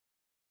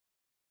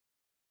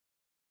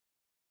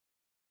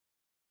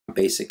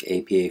Basic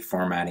APA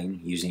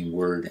formatting using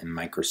Word and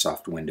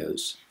Microsoft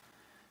Windows.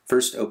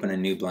 First, open a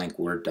new blank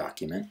Word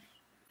document,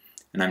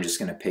 and I'm just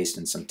going to paste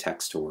in some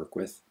text to work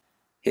with.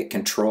 Hit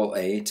Control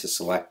A to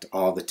select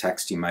all the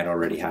text you might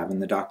already have in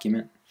the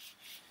document,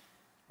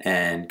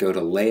 and go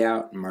to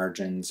Layout,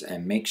 Margins,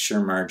 and make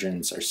sure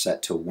margins are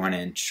set to 1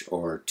 inch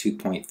or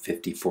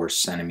 2.54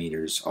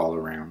 centimeters all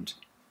around.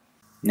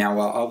 Now,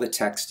 while all the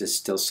text is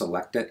still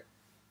selected,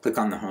 click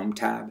on the Home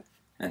tab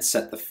and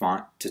set the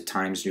font to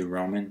Times New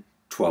Roman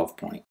 12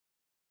 point.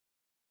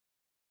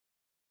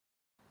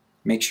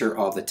 Make sure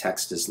all the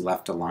text is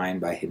left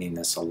aligned by hitting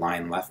this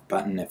Align Left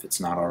button if it's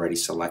not already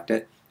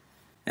selected.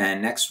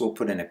 And next we'll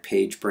put in a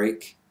page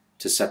break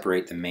to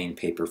separate the main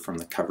paper from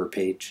the cover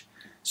page.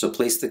 So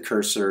place the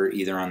cursor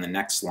either on the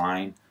next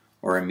line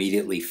or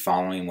immediately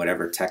following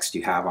whatever text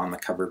you have on the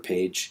cover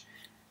page,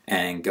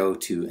 and go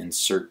to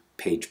Insert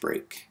Page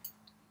Break.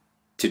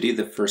 To do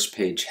the first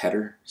page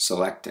header,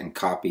 select and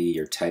copy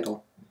your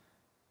title.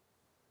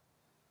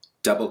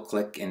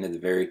 Double-click into the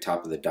very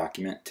top of the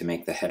document to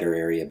make the header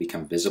area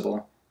become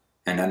visible,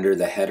 and under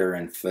the Header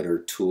and Footer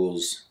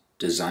Tools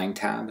Design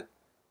tab,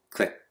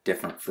 click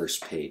Different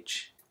First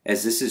Page.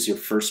 As this is your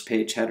first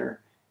page header,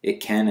 it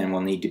can and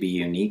will need to be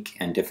unique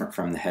and different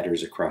from the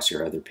headers across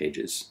your other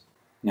pages.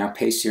 Now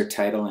paste your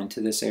title into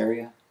this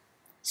area,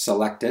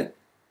 select it,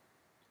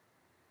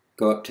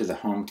 go up to the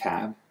Home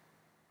tab,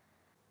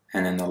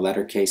 and in the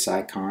lettercase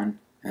icon,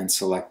 and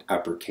select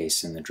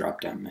Uppercase in the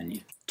drop-down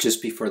menu.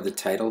 Just before the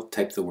title,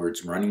 type the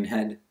words Running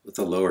Head with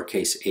a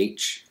lowercase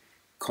h,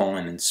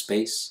 colon, and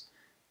space.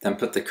 Then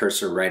put the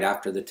cursor right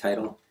after the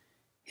title.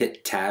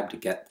 Hit Tab to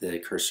get the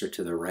cursor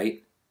to the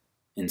right.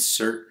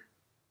 Insert,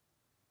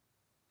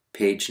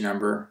 page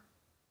number,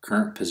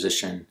 current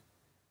position,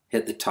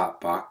 hit the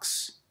top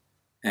box,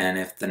 and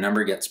if the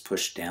number gets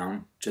pushed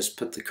down, just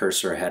put the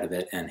cursor ahead of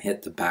it and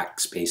hit the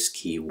backspace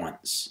key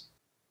once.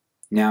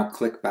 Now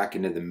click back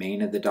into the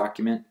main of the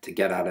document to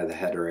get out of the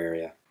header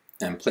area,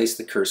 and place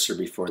the cursor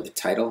before the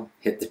title.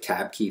 Hit the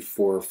Tab key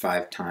 4 or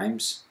 5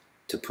 times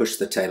to push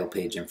the title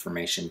page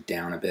information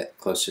down a bit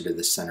closer to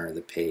the center of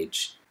the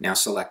page. Now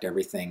select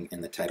everything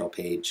in the title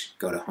page,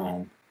 go to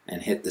Home,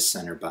 and hit the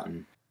center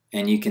button.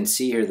 And you can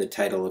see here the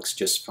title looks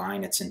just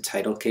fine. It's in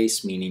title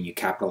case, meaning you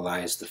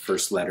capitalize the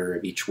first letter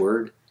of each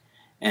word,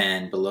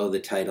 and below the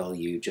title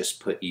you just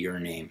put your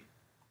name.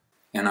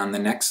 And on the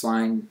next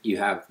line you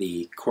have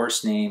the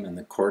course name and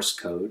the course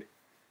code,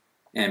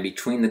 and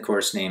between the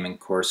course name and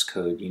course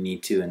code you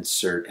need to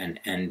insert an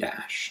end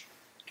dash.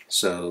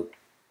 So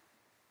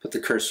put the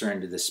cursor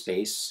into the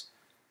space,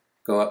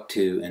 go up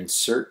to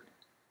Insert,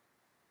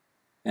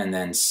 and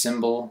then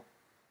Symbol,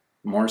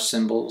 More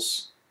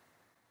Symbols,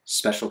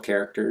 Special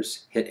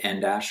Characters, hit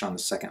end dash on the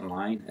second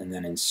line, and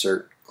then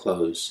Insert,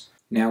 Close.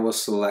 Now we'll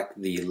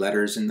select the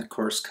letters in the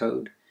course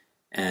code,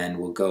 and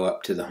we'll go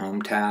up to the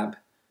Home tab,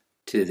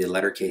 to the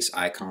lettercase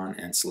icon,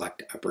 and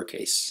select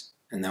Uppercase.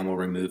 And then we'll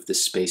remove the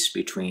space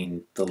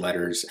between the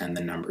letters and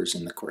the numbers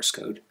in the course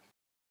code.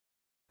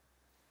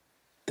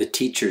 The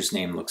teacher's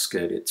name looks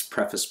good. It's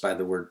prefaced by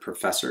the word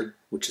professor,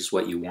 which is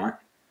what you want.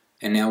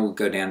 And now we'll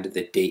go down to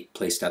the date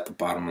placed at the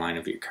bottom line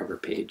of your cover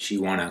page.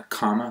 You want a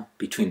comma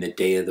between the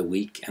day of the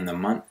week and the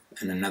month,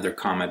 and another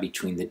comma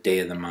between the day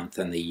of the month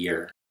and the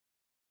year.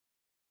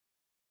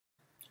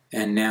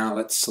 And now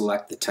let's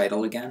select the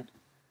title again.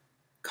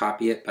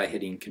 Copy it by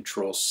hitting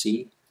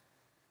Control-C,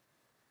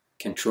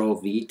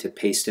 Control-V to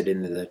paste it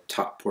into the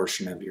top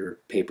portion of your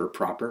paper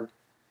proper,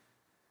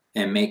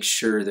 and make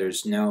sure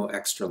there's no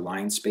extra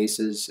line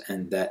spaces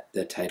and that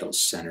the title's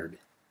centered.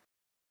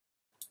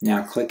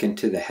 Now click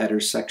into the header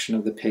section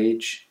of the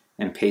page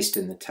and paste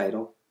in the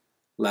title,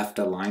 left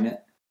align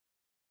it,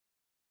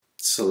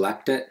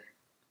 select it,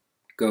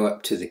 go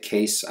up to the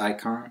case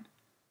icon,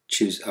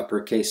 choose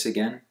Uppercase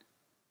again,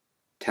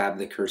 tab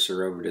the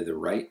cursor over to the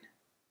right,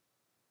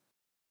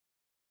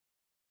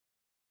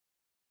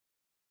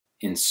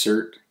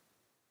 Insert,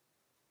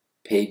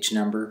 page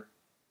number,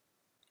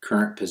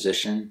 current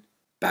position,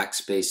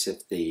 backspace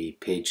if the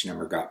page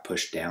number got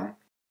pushed down.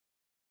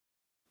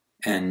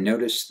 And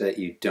notice that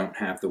you don't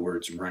have the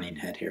words Running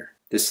Head here.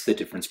 This is the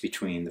difference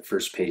between the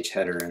first page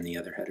header and the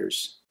other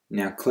headers.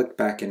 Now click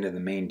back into the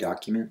main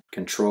document,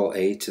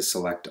 Control-A to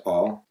select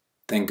all,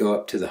 then go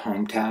up to the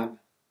Home tab,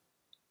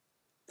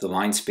 the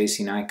line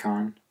spacing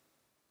icon,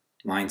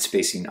 line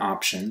spacing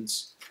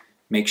options.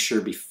 Make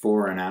sure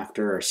before and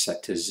after are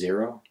set to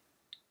 0,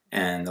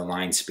 and the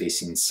line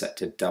spacing set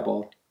to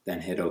double,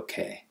 then hit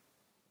OK.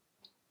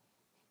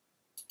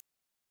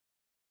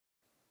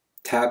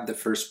 Tab the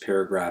first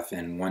paragraph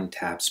in 1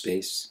 tab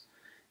space.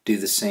 Do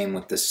the same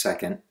with the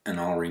second and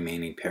all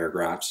remaining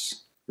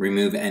paragraphs.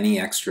 Remove any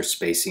extra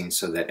spacing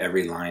so that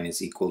every line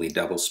is equally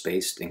double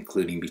spaced,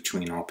 including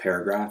between all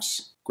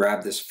paragraphs.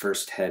 Grab this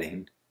first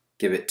heading,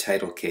 give it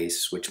title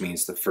case, which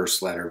means the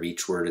first letter of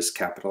each word is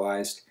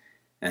capitalized,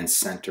 and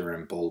center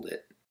and bold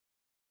it.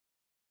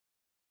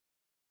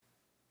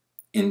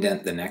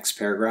 Indent the next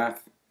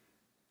paragraph,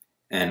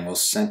 and we'll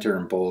center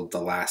and bold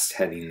the last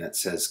heading that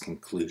says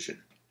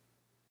Conclusion.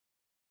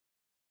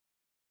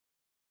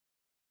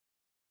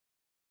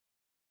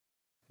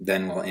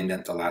 Then we'll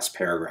indent the last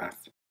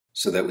paragraph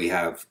so that we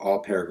have all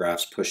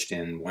paragraphs pushed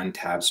in one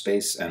tab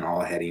space and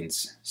all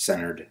headings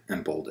centered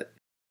and bolded.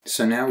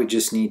 So now we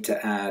just need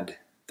to add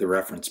the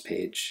reference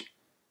page.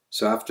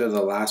 So after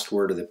the last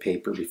word of the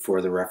paper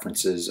before the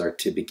references are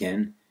to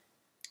begin,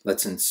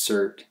 let's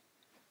insert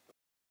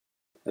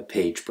a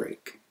page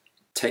break.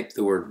 Type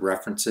the word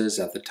references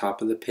at the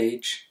top of the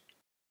page.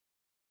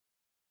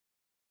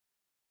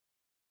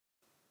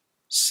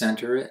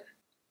 Center it,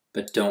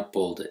 but don't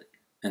bold it,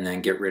 and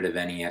then get rid of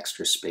any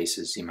extra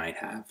spaces you might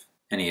have,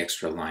 any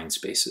extra line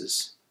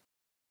spaces.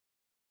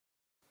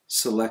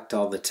 Select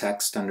all the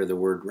text under the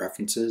word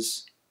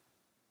references.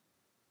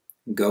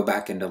 Go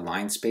back into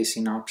line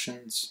spacing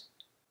options.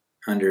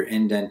 Under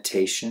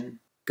indentation,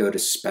 go to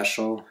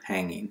special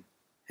hanging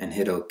and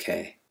hit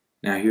OK.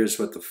 Now here's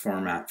what the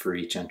format for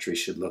each entry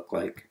should look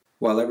like.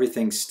 While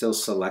everything's still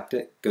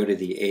selected, go to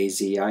the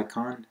AZ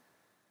icon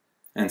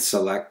and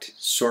select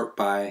Sort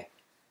by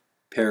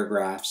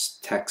Paragraphs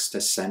Text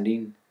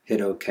Ascending,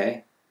 hit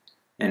OK,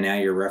 and now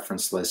your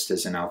reference list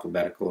is in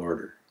alphabetical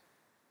order.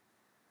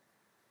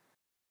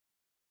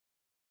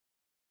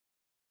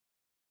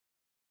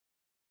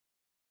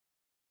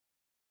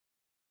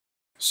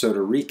 So to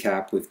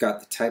recap, we've got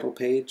the title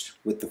page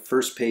with the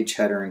first page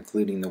header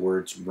including the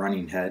words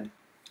running head,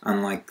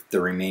 unlike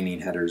the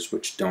remaining headers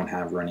which don't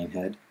have running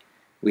head.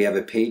 We have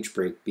a page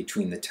break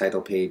between the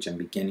title page and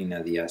beginning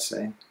of the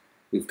essay.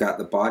 We've got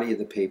the body of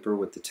the paper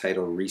with the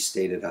title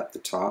restated at the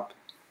top,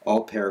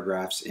 all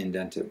paragraphs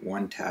indented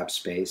one tab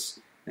space,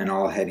 and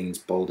all headings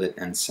bolded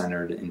and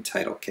centered in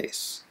title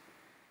case.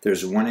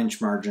 There's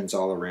 1-inch margins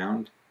all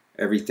around,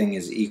 everything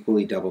is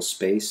equally double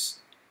spaced,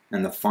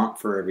 and the font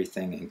for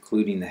everything,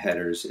 including the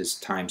headers, is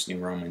Times New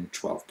Roman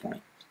 12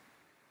 point.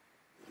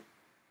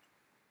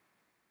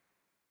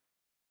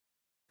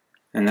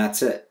 And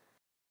that's it.